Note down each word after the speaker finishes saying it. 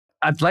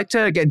I'd like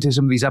to get into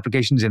some of these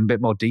applications in a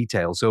bit more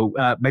detail. So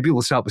maybe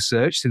we'll start with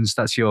search, since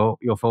that's your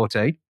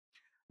forte.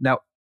 Now,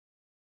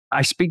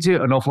 I speak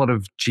to an awful lot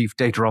of chief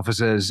data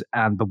officers,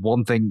 and the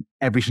one thing,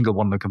 every single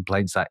one of them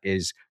complains that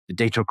is the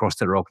data across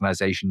their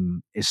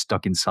organization is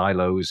stuck in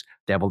silos.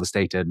 They have all this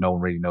data, no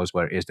one really knows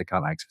where it is, they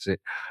can't access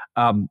it.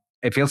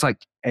 It feels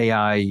like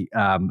AI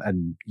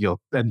and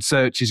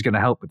search is going to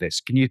help with this.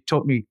 Can you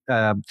talk me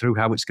through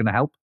how it's going to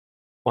help?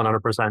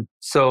 100%.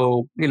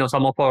 So,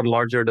 some of our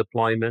larger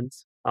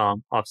deployments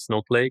of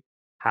Snowflake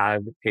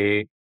have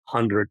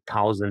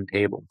 100,000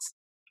 tables.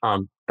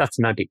 That's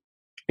nutty.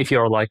 If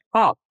you're like,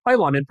 I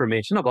want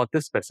information about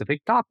this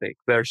specific topic,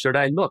 where should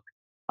I look?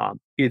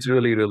 It's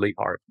really, really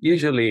hard.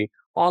 Usually,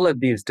 all of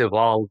these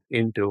devolve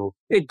into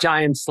a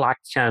giant Slack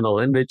channel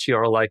in which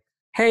you're like,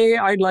 hey,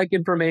 I'd like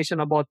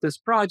information about this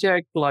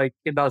project. Like,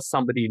 does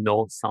somebody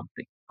know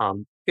something?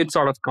 It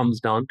sort of comes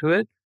down to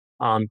it.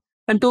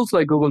 And tools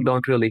like Google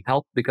don't really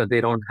help because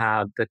they don't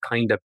have the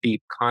kind of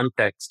deep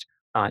context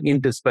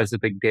into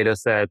specific data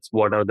sets.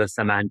 What are the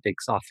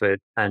semantics of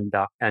it, and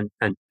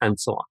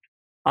so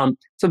on.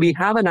 So we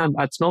have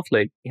at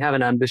Snowflake, we have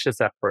an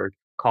ambitious effort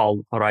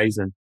called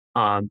Horizon,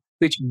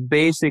 which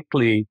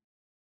basically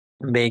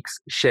makes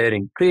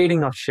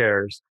creating of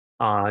shares,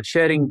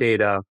 sharing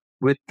data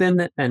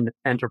within an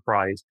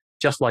enterprise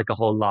just like a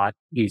whole lot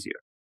easier.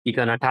 You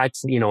can attach,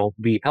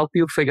 we help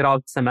you figure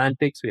out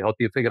semantics. We help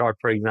you figure out,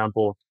 for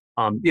example,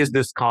 is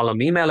this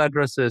column email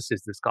addresses?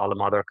 Is this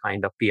column other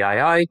kind of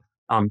PII?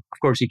 Of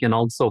course, you can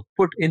also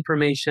put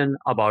information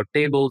about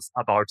tables,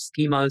 about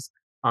schemas,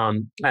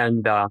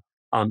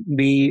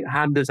 we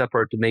have this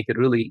effort to make it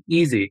really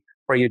easy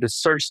for you to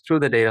search through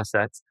the data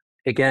sets,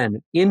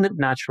 again, in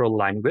natural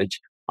language,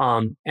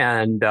 and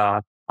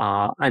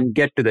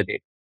get to the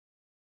data.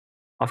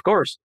 Of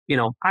course,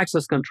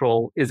 access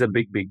control is a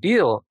big, big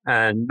deal,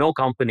 and no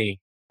company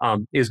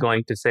is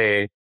going to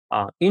say,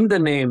 in the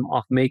name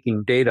of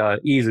making data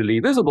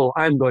easily visible,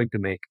 I'm going to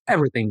make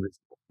everything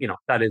visible.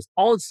 That is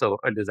also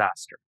a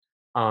disaster.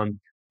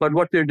 But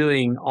what we're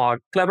doing are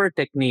clever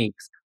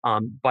techniques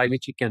by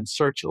which you can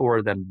search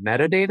over the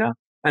metadata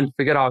and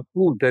figure out,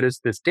 there is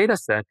this data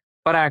set,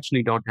 but I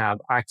actually don't have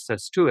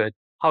access to it.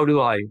 How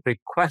do I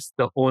request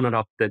the owner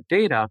of the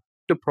data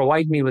to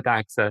provide me with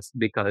access,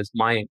 because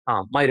my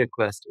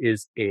request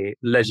is a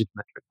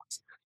legitimate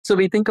request? So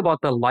we think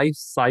about the life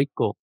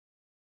cycle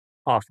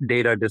of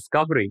data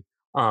discovery,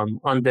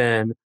 and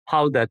then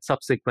how that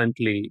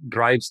subsequently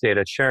drives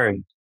data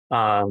sharing.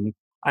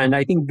 And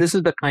I think this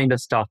is the kind of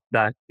stuff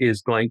that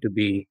is going to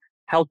be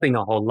helping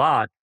a whole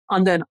lot.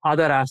 And then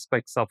other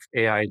aspects of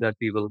AI that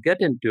we will get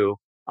into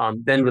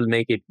then will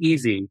make it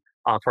easy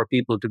for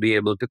people to be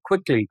able to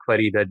quickly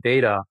query the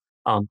data.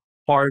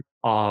 Part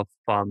of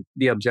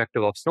the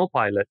objective of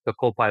Snowpilot, the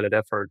co-pilot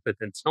effort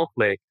within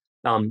Snowflake,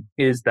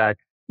 is that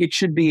it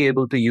should be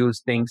able to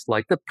use things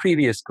like the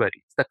previous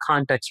queries, the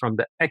context from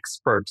the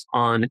experts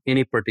on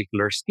any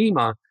particular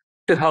schema,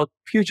 to help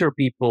future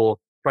people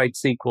write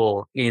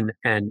SQL in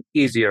an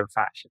easier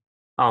fashion.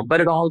 But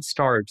it all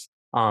starts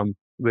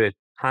with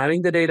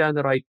having the data in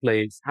the right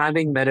place,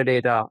 having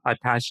metadata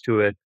attached to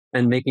it,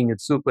 and making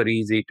it super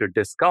easy to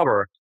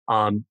discover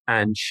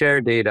and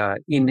share data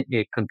in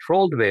a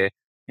controlled way.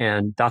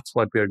 And that's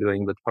what we're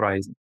doing with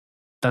Horizon.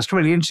 That's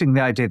really interesting,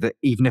 the idea that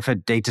even if a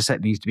data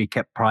set needs to be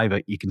kept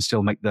private, you can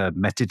still make the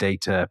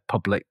metadata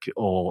public,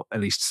 or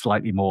at least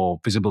slightly more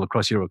visible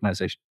across your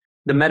organization.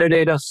 The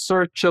metadata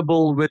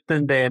searchable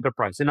within the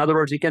enterprise. In other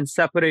words, you can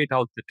separate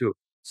out the two.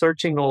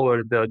 Searching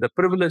over the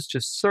privilege to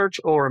search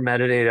over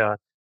metadata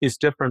is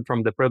different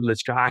from the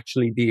privilege to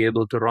actually be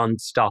able to run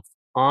stuff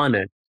on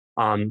it.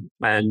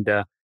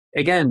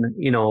 Again,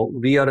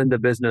 we are in the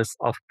business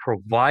of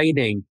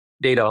providing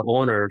data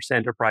owners,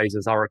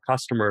 enterprises, our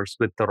customers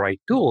with the right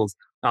tools.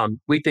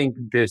 We think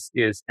this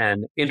is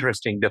an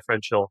interesting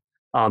differential.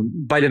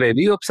 By the way,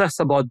 we obsess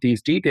about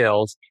these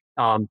details.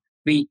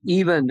 We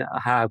even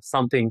have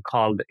something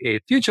called a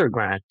future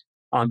grant,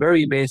 where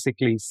we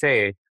basically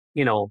say,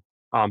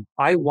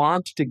 I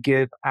want to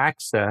give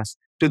access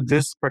to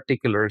this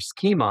particular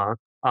schema,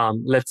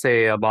 let's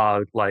say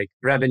about like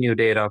revenue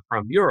data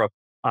from Europe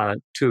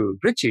to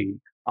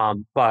Richie.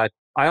 But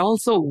I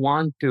also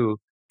want to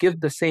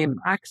give the same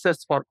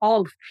access for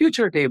all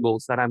future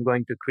tables that I'm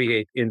going to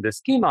create in the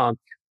schema,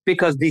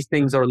 because these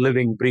things are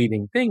living,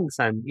 breathing things.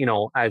 And,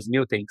 as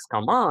new things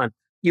come on,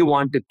 you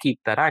want to keep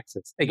that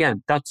access.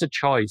 Again, that's a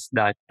choice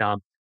that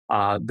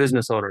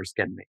business owners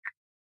can make.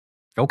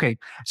 Okay.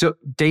 So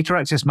data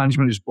access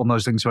management is one of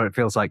those things where it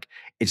feels like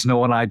it's no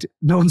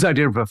one's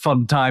idea of a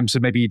fun time. So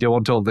maybe you don't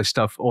want all this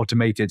stuff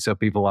automated so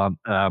people aren't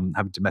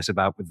having to mess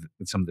about with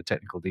some of the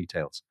technical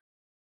details.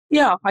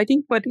 Yeah, I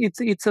think, but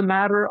it's a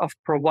matter of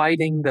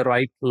providing the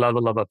right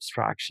level of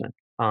abstraction.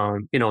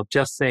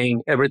 Just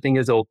saying everything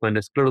is open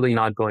is clearly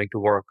not going to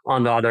work.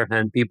 On the other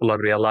hand, people are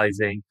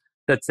realizing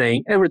that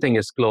saying everything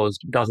is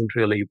closed doesn't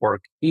really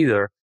work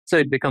either. So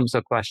it becomes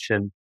a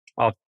question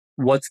of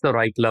what's the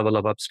right level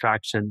of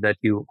abstraction that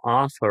you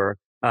offer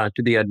to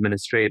the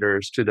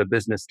administrators, to the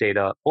business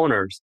data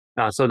owners.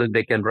 so that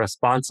they can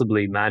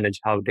responsibly manage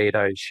how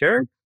data is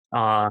shared.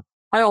 I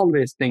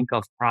always think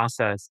of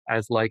process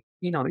as like,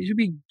 it should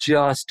be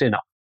just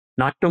enough,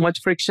 not too much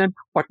friction,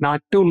 but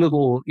not too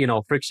little,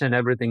 friction.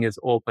 Everything is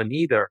open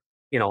either.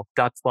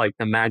 That's like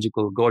the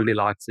magical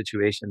Goldilocks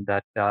situation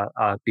that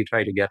we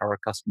try to get our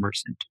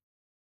customers into.